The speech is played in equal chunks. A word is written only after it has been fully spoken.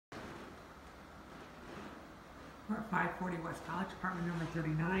540 West College, apartment number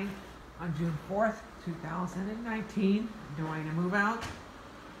 39, on June 4th, 2019. Doing a move out.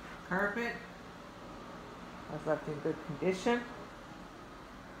 Carpet was left in good condition.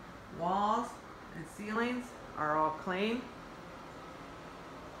 Walls and ceilings are all clean.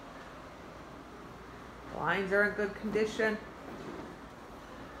 Blinds are in good condition.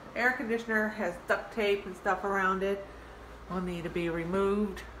 Air conditioner has duct tape and stuff around it. Will need to be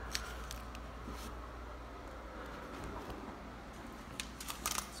removed.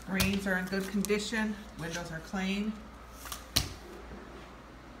 Screens are in good condition. Windows are clean.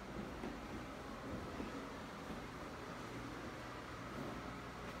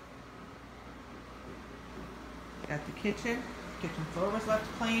 Got the kitchen. Kitchen floor was left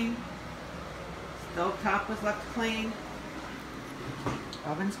clean. Stove top was left clean.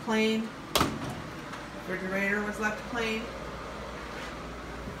 Oven's clean. Refrigerator was left clean.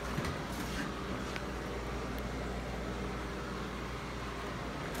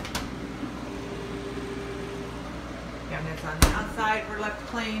 Cabinets on the outside were left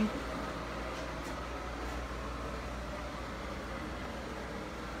clean.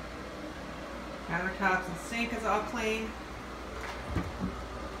 Countertops and sink is all clean.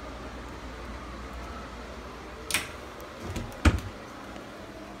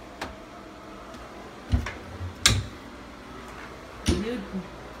 You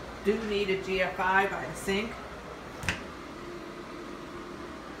do need a GFI by the sink.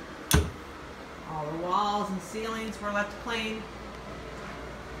 All the walls and ceilings were left clean.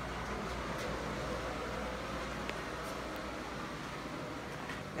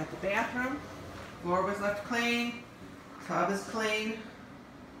 Got the bathroom. Floor was left clean. Tub is clean.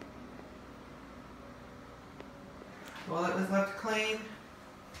 Toilet was left clean.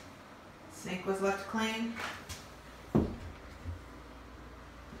 Sink was left clean.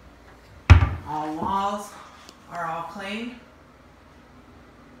 All walls are all clean.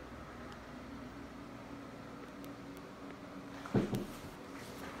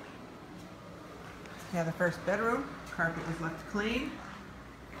 Yeah, the first bedroom. Carpet was left clean.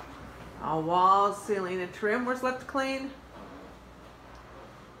 All walls, ceiling, and trim was left clean.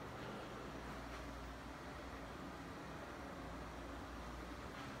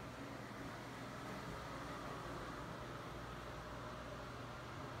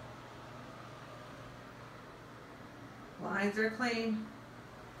 Blinds are clean.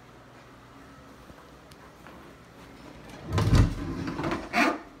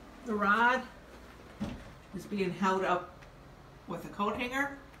 The rod is being held up with a coat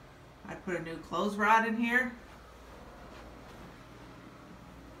hanger. I put a new clothes rod in here.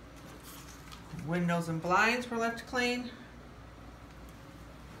 Windows and blinds were left clean.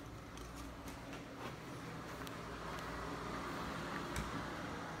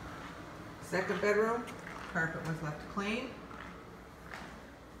 Second bedroom, carpet was left clean.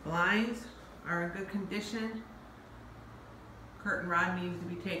 Blinds are in good condition. Curtain rod needs to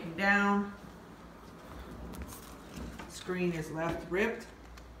be taken down. Screen is left ripped.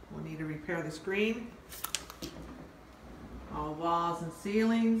 We'll need to repair the screen. All walls and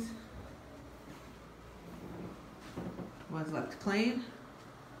ceilings was left clean.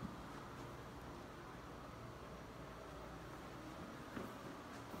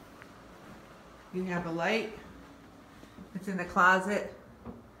 You have a light. It's in the closet.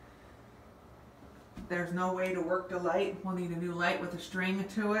 There's no way to work the light. We'll need a new light with a string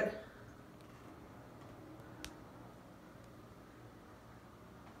to it.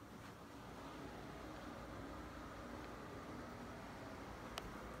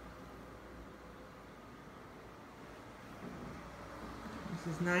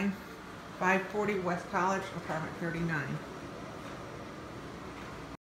 This is 540 West College, apartment 39.